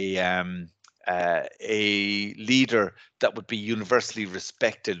example, a leader that would be universally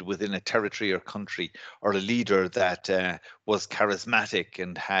respected within a territory or country, or a leader that was charismatic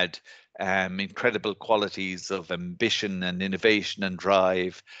and had incredible qualities of ambition and innovation and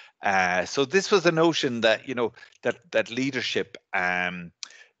drive. So this was the notion that, that leadership,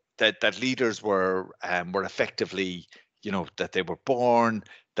 that leaders were effectively, that they were born,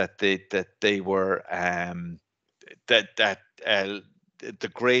 that they were the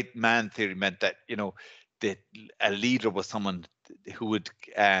great man theory meant that, that a leader was someone who would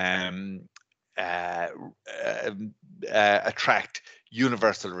attract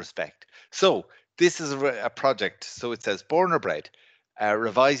universal respect. So this is a project. So it says Born or Bred,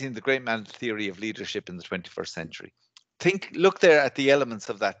 Revising the Great Man Theory of Leadership in the 21st Century. Look there at the elements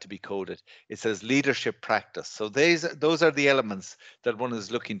of that to be coded. It says leadership practice. So those are the elements that one is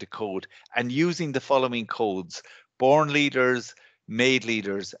looking to code, and using the following codes: born leaders, made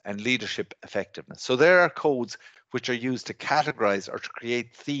leaders, and leadership effectiveness. So there are codes which are used to categorize or to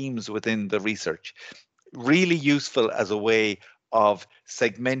create themes within the research. Really useful as a way of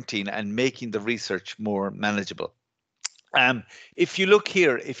segmenting and making the research more manageable. If you look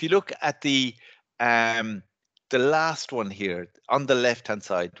here, if you look at the last one here on the left-hand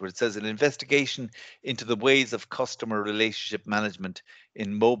side, where it says an investigation into the ways of customer relationship management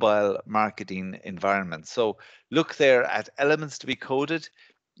in mobile marketing environments. So look there at elements to be coded.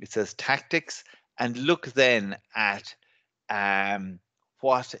 It says tactics, and look then at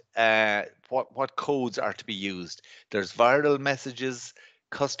what codes are to be used. There's viral messages,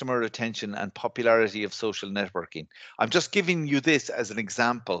 customer retention, and popularity of social networking. I'm just giving you this as an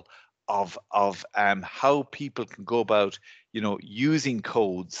example of how people can go about, using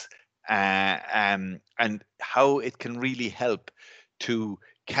codes, and how it can really help to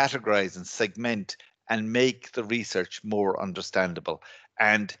categorize and segment and make the research more understandable.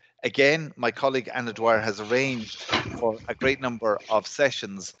 And again, my colleague Anna Dwyer has arranged for a great number of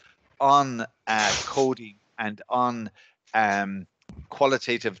sessions on coding and on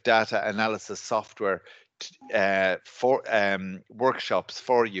qualitative data analysis software for workshops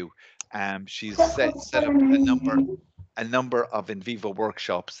for you. She's set up a number of NVivo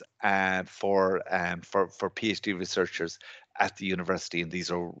workshops for PhD researchers, at the university, and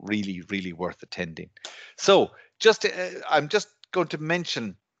these are really, really worth attending. So I'm just going to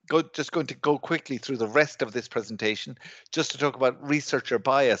mention, going to go quickly through the rest of this presentation, just to talk about researcher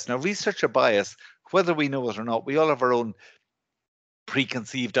bias. Now, researcher bias, whether we know it or not, we all have our own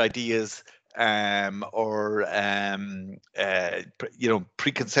preconceived ideas or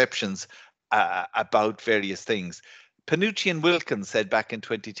preconceptions about various things. Panucci and Wilkins said back in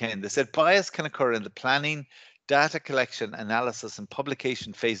 2010, they said bias can occur in the planning, data collection, analysis, and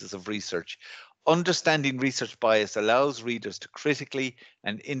publication phases of research. Understanding research bias allows readers to critically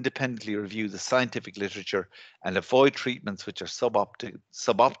and independently review the scientific literature and avoid treatments which are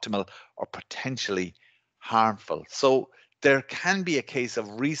suboptimal or potentially harmful. So there can be a case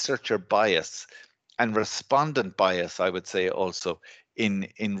of researcher bias and respondent bias, I would say, also in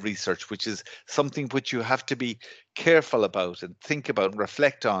research, which is something which you have to be careful about and think about and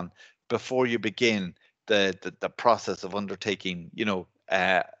reflect on before you begin the process of undertaking,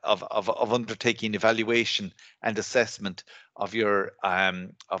 of undertaking evaluation and assessment of your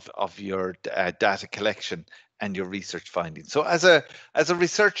data collection and your research findings. So as a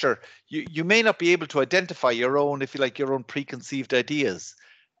researcher, you may not be able to identify your own, if you like, your own preconceived ideas.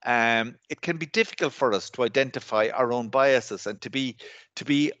 It can be difficult for us to identify our own biases and to be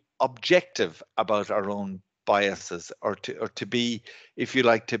objective about our own biases, or to be, if you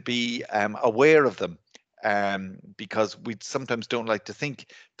like, to be aware of them, because we sometimes don't like to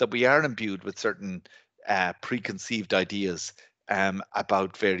think that we are imbued with certain preconceived ideas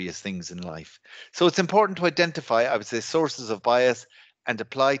about various things in life. So it's important to identify, I would say, sources of bias and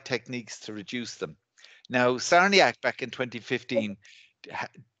apply techniques to reduce them. Now, Sarniak back in 2015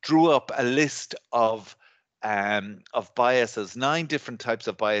 drew up a list of biases, 9 different types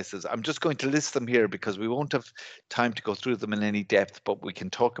of biases. I'm just going to list them here because we won't have time to go through them in any depth, but we can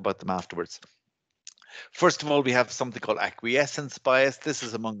talk about them afterwards. First of all, we have something called acquiescence bias. This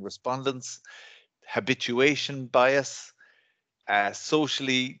is among respondents. Habituation bias,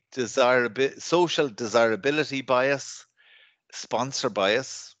 social desirability bias, sponsor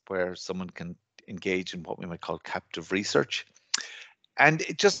bias, where someone can engage in what we might call captive research. And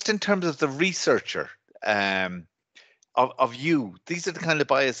just in terms of the researcher, of you, these are the kind of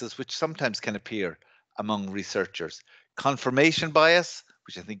biases which sometimes can appear among researchers. Confirmation bias,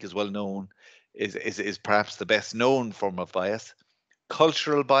 which I think is well known, is perhaps the best known form of bias.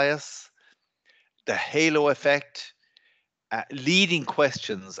 Cultural bias, the halo effect, leading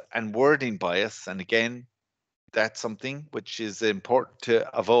questions and wording bias. And again, that's something which is important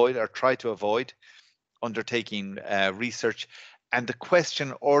to avoid or try to avoid undertaking research. And the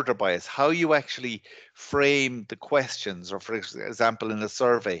question order bias, how you actually frame the questions, or for example, in a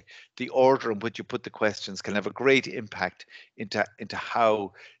survey, the order in which you put the questions can have a great impact into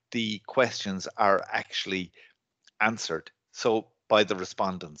how the questions are actually answered, so by the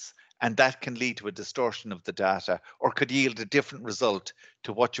respondents. And that can lead to a distortion of the data, or could yield a different result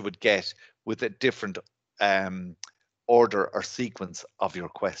to what you would get with a different order or sequence of your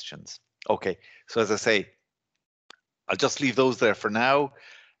questions. Okay, so as I say, I'll just leave those there for now,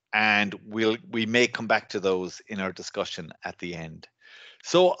 and we may come back to those in our discussion at the end.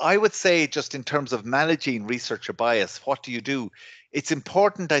 So I would say, just in terms of managing researcher bias, what do you do? It's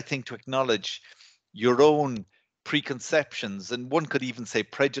important, I think, to acknowledge your own preconceptions, and one could even say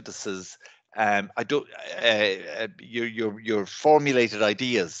prejudices. Your formulated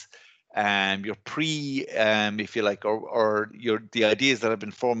ideas, your if you like, or the ideas that have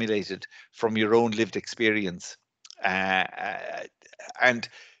been formulated from your own lived experience, and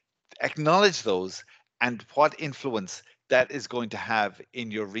acknowledge those and what influence that is going to have in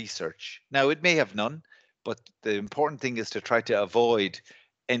your research. Now, it may have none, but the important thing is to try to avoid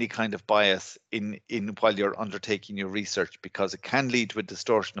any kind of bias in while you're undertaking your research, because it can lead to a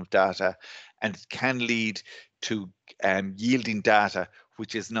distortion of data, and it can lead to yielding data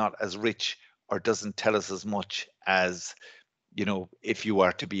which is not as rich or doesn't tell us as much as, you know, if you were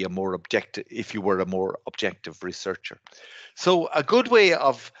a more objective researcher. So a good way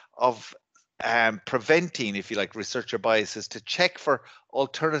of preventing, if you like, researcher bias is to check for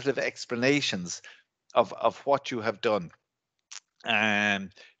alternative explanations of what you have done.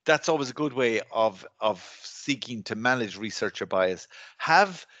 And that's always a good way of seeking to manage researcher bias.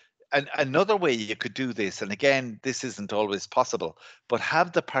 Have another way you could do this, and again, this isn't always possible, but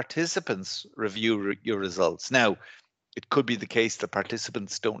have the participants review your results. Now, it could be the case that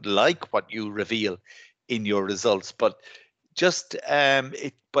participants don't like what you reveal in your results, but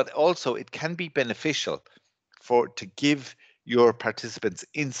but also it can be beneficial to give your participants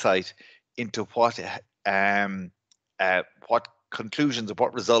insight into what conclusions of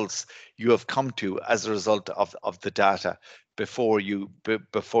what results you have come to as a result of the data before you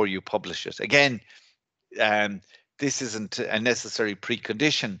publish it. Again, this isn't a necessary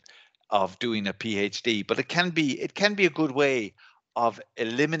precondition of doing a PhD, but it can be a good way of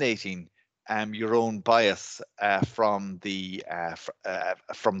eliminating your own bias from the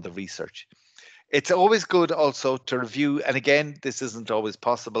research. It's always good also to review, and again, this isn't always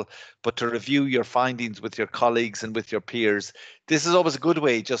possible, but to review your findings with your colleagues and with your peers. This is always a good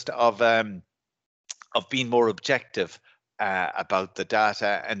way just of being more objective about the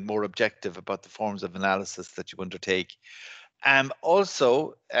data and more objective about the forms of analysis that you undertake.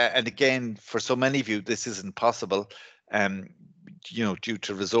 Also, and again, for so many of you, this isn't possible, due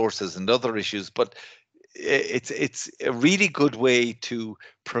to resources and other issues, but it's a really good way to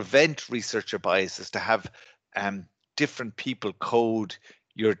prevent researcher biases, to have different people code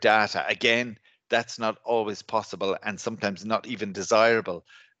your data. Again, that's not always possible and sometimes not even desirable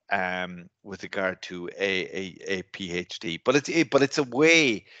with regard to a PhD. But it's a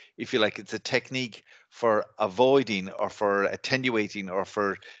way, if you like, it's a technique for avoiding or for attenuating or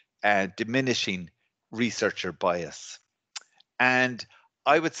for diminishing researcher bias. And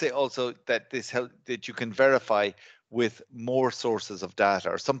I would say also that that you can verify with more sources of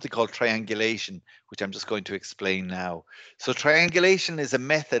data, or something called triangulation, which I'm just going to explain now. So triangulation is a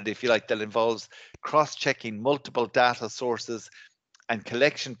method, if you like, that involves cross-checking multiple data sources and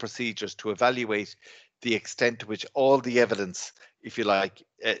collection procedures to evaluate the extent to which all the evidence, if you like,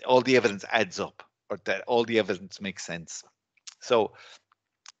 all the evidence adds up, or that all the evidence makes sense. So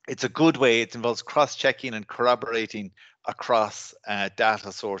it's a good way. It involves cross-checking and corroborating across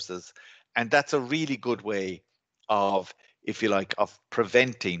data sources, and that's a really good way of, if you like, of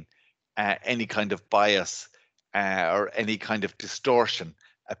preventing any kind of bias or any kind of distortion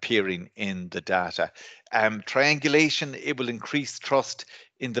appearing in the data. Triangulation, it will increase trust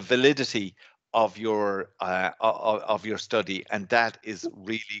in the validity of your study, and that is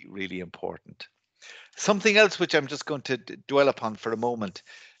really, really important. Something else which I'm just going to dwell upon for a moment,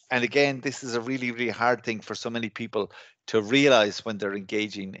 and again, this is a really, really hard thing for so many people to realize when they're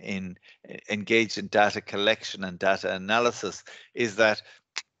engaged in data collection and data analysis, is that,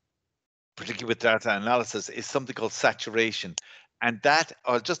 particularly with data analysis, is something called saturation. And that,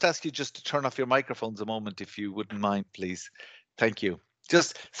 I'll just ask you just to turn off your microphones a moment, if you wouldn't mind, please. Thank you.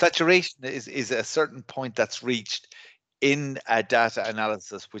 Just saturation is a certain point that's reached in a data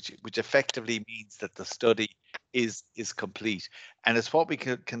analysis, which effectively means that the study is complete, and it's what we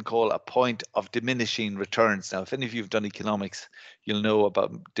can call a point of diminishing returns. Now, if any of you have done economics, you'll know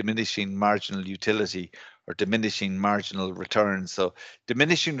about diminishing marginal utility or diminishing marginal returns. So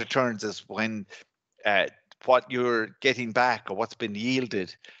diminishing returns is when what you're getting back, or what's been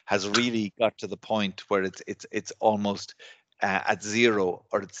yielded, has really got to the point where it's almost at zero,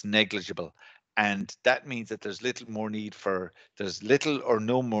 or it's negligible. And that means that there's little or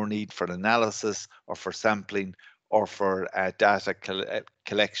no more need for analysis, or for sampling, or for data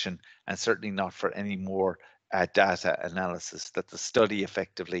collection, and certainly not for any more data analysis. That the study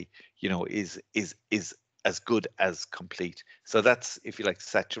effectively, is as good as complete. So that's, if you like,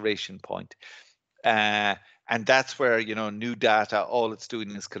 saturation point. And that's where, new data, all it's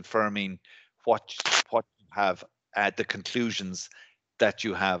doing is confirming what you have, the conclusions that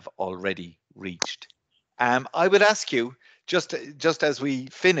you have already reached. I would ask you, just as we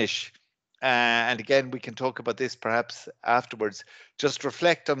finish, and again, we can talk about this perhaps afterwards, just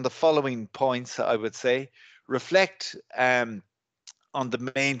reflect on the following points. I would say, reflect on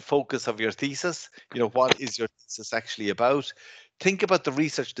the main focus of your thesis. What is your thesis actually about? Think about the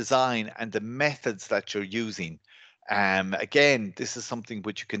research design and the methods that you're using. Again, this is something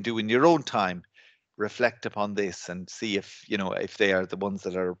which you can do in your own time. Reflect upon this and see if they are the ones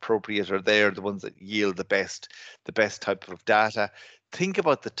that are appropriate, or they are the ones that yield the best type of data. Think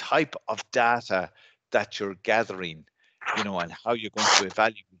about the type of data that you're gathering, and how you're going to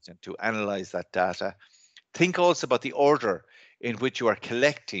evaluate and to analyze that data. Think also about the order in which you are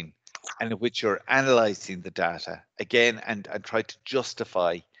collecting and in which you're analyzing the data, again, and try to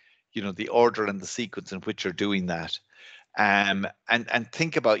justify the order and the sequence in which you're doing that. And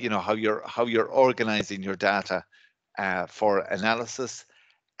think about how you're organizing your data for analysis,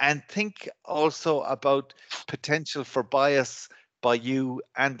 and think also about potential for bias by you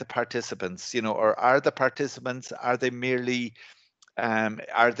and the participants. Or are the participants, are they merely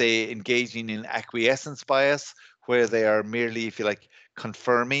are they engaging in acquiescence bias, where they are merely, if you like,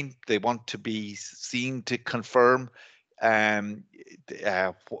 confirming? They want to be seen to confirm, or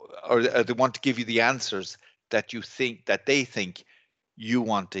they want to give you the answers that they think you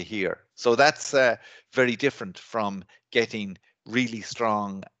want to hear. So that's very different from getting really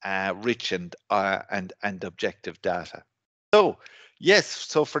strong, rich and objective data. So yes,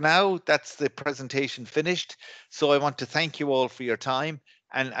 so for now, that's the presentation finished. So I want to thank you all for your time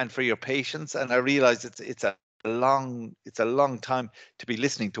and for your patience. And I realize it's a long time to be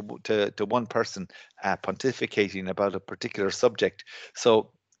listening to one person pontificating about a particular subject.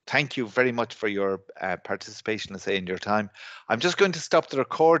 So thank you very much for your participation, let's say, in your time. I'm just going to stop the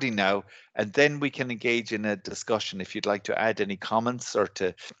recording now, and then we can engage in a discussion if you'd like to add any comments or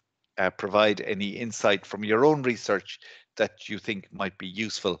to provide any insight from your own research that you think might be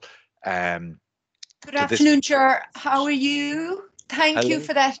useful. Good afternoon, Chair. How are you? Thank you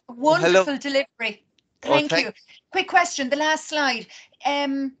for that wonderful delivery. Thank you. Quick question, the last slide.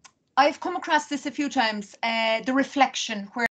 I've come across this a few times, the reflection where